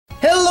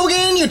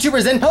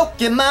YouTubers and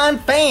Pokemon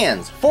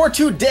fans, for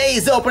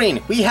today's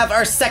opening, we have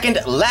our second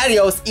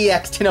Latios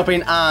EX tin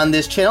opening on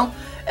this channel,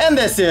 and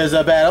this is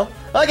a battle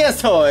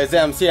against Toys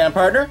MCM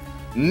partner,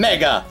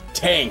 Mega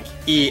Tank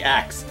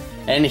EX.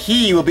 And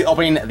he will be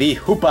opening the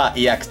Hoopa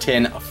EX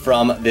tin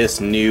from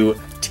this new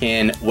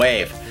tin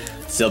wave.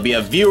 This will be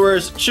a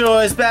viewer's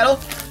choice battle,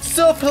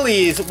 so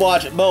please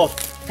watch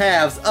both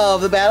halves of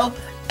the battle,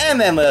 and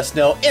then let us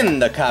know in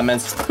the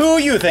comments who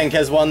you think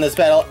has won this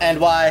battle and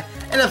why.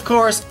 And of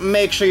course,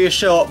 make sure you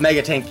show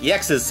Mega Tank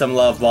EX's some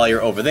love while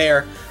you're over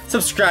there.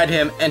 Subscribe to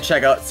him and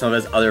check out some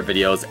of his other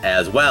videos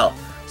as well.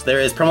 So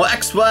there is promo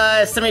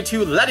XY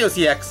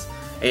Latios EX,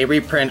 a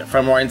reprint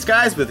from Roaring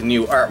Skies with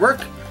new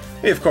artwork.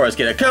 We of course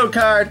get a code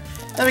card,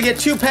 and we get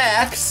 2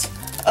 packs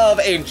of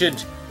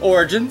Ancient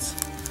Origins,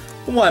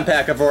 1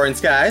 pack of Roaring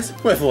Skies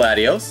with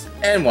Latios,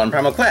 and 1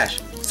 Primal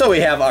Clash. So we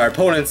have our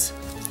opponent's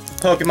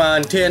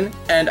Pokemon tin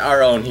and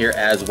our own here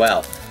as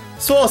well.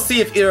 So we'll see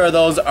if either of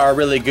those are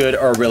really good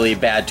or really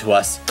bad to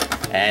us,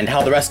 and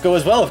how the rest go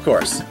as well, of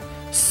course.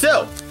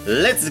 So,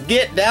 let's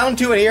get down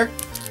to it here.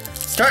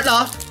 Starting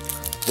off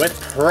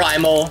with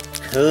Primal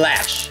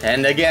Clash.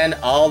 And again,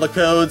 all the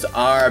codes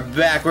are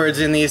backwards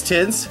in these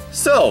tins,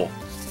 so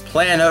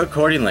plan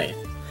accordingly.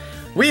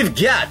 We've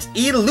got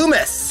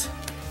Illumis,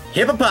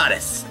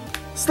 Hippopotas,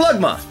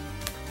 Slugma,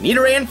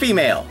 Nidoran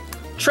Female,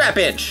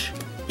 Trapinch,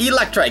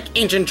 Electrike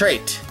Ancient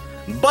Trait,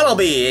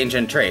 Buttlebee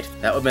Ancient Trait.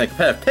 That would be a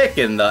competitive pick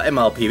in the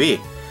MLPB.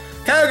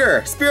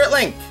 Kyogre Spirit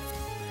Link,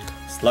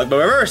 Slugma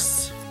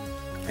Reverse,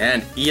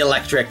 and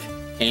Electric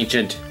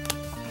Ancient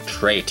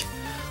Trait.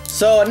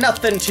 So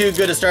nothing too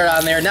good to start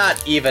on there,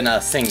 not even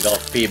a single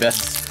Phoebus.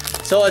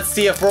 So let's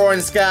see if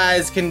Roaring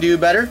Skies can do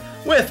better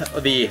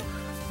with the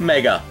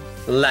Mega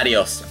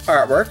Latios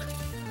artwork.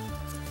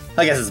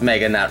 I guess it's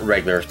Mega, not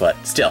regular, but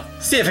still.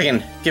 See if it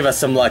can give us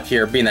some luck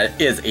here, being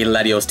that it is a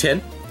Latios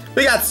tin.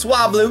 We got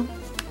Swablu,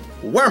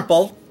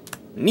 Wurmple,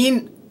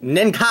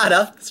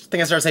 Nincada, I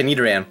think I started saying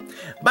Nidoran,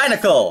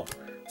 Binacle,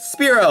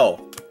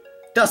 Spearow,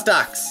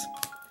 Dustox,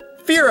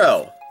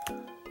 Fearow,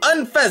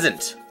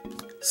 Unpheasant,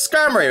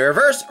 Skarmory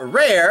Reverse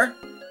Rare,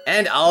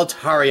 and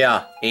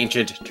Altaria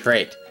Ancient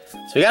Trait. So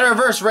we got a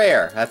Reverse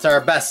Rare, that's our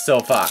best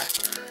so far.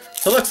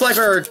 So it looks like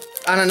we're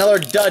on another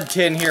dud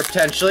tin here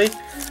potentially.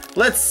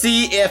 Let's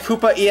see if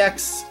Hoopa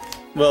EX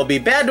will be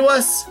bad to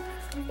us,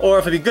 or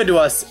if it'll be good to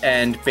us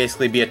and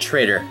basically be a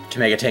traitor to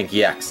Mega Tank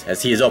EX,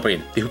 as he is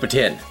opening the Hoopa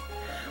tin.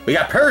 We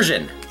got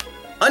Persian,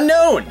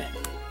 Unknown,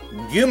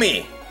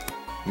 Gumi,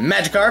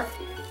 Magikarp,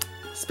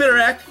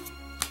 Spinarak,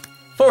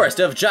 Forest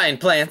of Giant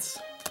Plants,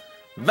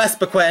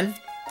 Vespiquen,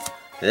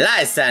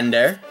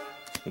 Lysander,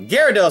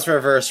 Gyarados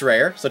Reverse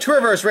Rare, so 2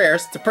 Reverse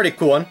Rares, it's a pretty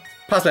cool one,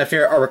 possibly my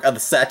favorite artwork of the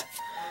set,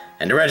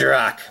 and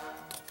Regirock.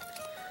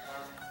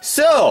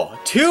 So,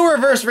 2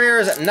 Reverse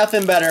Rares,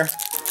 nothing better.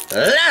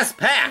 Last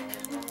pack!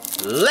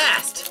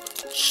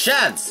 Last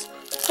chance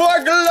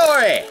for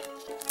glory!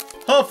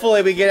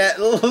 Hopefully we get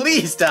at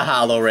least a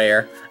Holo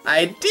Rare.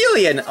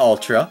 Ideally an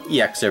Ultra,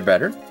 EX or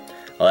better.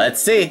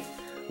 Let's see.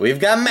 We've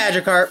got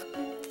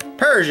Magikarp,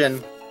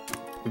 Persian,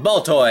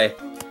 Baltoy,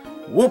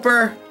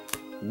 Wooper,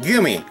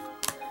 Gumi,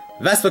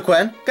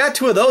 Vespiquen. Got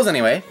 2 of those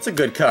anyway. It's a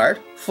good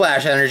card.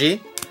 Flash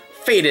Energy,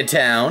 Faded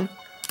Town,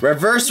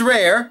 Reverse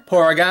Rare,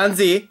 Porygon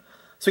Z.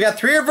 So we got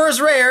 3 Reverse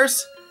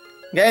Rares.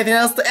 Got anything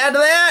else to add to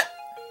that?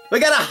 We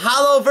got a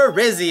Holo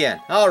Virizion.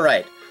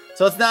 Alright,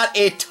 so it's not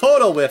a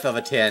total whiff of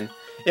a tin.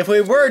 If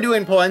we were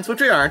doing points, which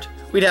we aren't,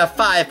 we'd have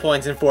 5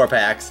 points in 4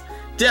 packs.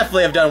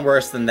 Definitely have done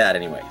worse than that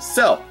anyway.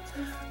 So,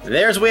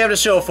 there's what we have to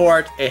show for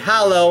it. A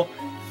Holo,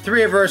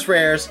 3 Reverse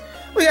Rares.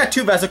 We got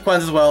 2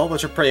 Vespiquens as well,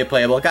 which are pretty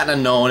playable. Got an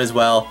Unknown as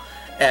well,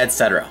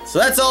 etc. So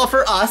that's all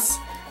for us.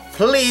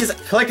 Please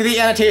click the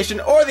annotation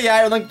or the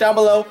I link down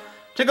below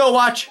to go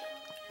watch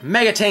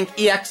Mega Tank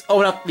EX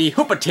open up the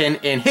Hoopa tin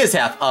in his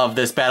half of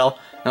this battle.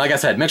 And like I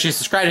said, make sure you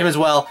subscribe to him as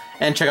well,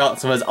 and check out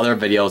some of his other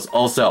videos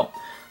also.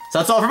 So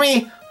that's all for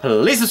me.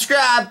 Please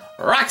subscribe,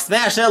 rock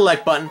smash that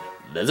like button,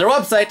 visit our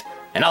website,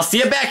 and I'll see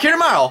you back here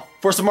tomorrow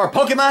for some more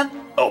Pokemon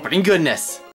opening goodness.